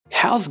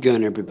How's it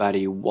going,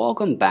 everybody?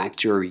 Welcome back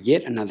to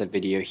yet another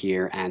video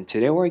here, and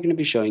today we're going to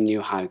be showing you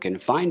how you can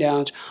find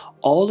out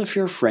all of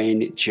your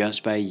friends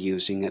just by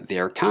using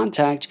their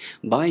contact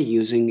by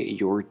using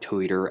your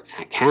Twitter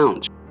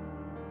account.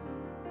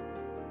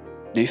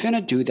 Now, if you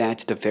want to do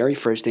that, the very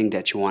first thing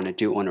that you want to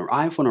do on your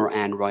iPhone or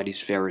Android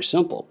is very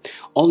simple.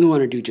 All you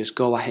want to do, just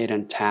go ahead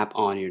and tap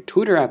on your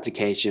Twitter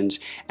applications,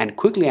 and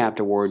quickly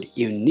afterward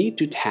you need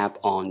to tap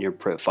on your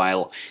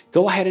profile.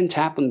 Go ahead and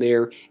tap on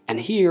there,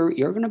 and here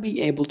you're going to be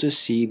able to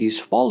see this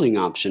following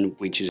option,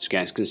 which is, you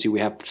guys can see,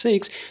 we have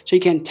 6. So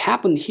you can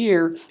tap on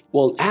here.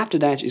 Well, after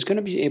that it's going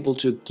to be able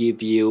to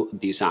give you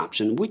this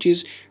option, which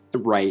is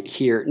right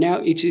here. Now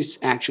it is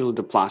actually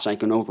the plus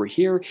icon over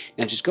here.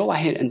 Now just go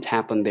ahead and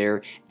tap on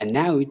there, and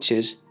now it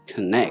says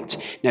connect.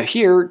 Now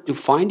here, to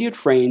find your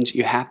friends,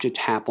 you have to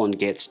tap on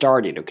get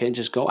started. Okay,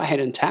 just go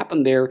ahead and tap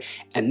on there,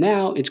 and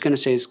now it's gonna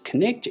say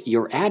connect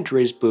your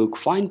address book,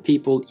 find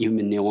people you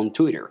may know on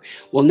Twitter.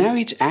 Well, now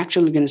it's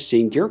actually gonna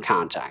sync your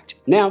contact.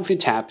 Now if you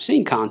tap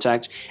sync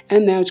contact,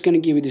 and now it's gonna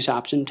give you this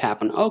option,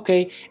 tap on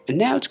OK, and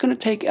now it's gonna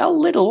take a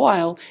little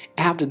while.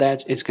 After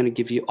that, it's gonna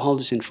give you all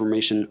this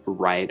information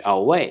right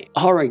away.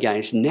 Alright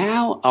guys,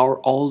 now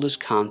our oldest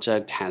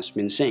contact has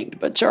been synced,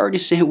 but sorry to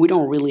say we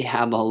don't really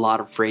have a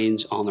lot of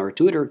friends on our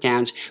Twitter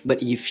accounts,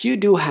 but if you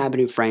do have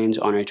any friends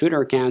on our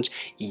Twitter accounts,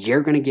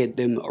 you're gonna get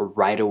them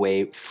right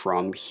away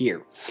from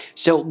here.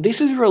 So this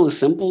is really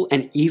simple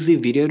and easy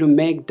video to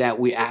make that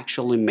we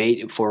actually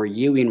made for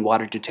you in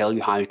order to tell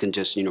you how you can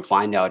just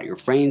find out your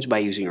friends by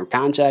using your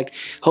contact.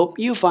 Hope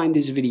you find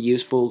this video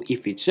useful.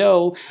 If it's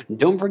so,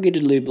 don't forget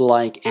to leave a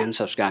like and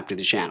subscribe to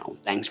the channel.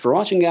 Thanks for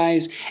watching,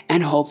 guys,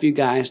 and hope you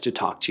guys to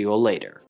talk to you all later.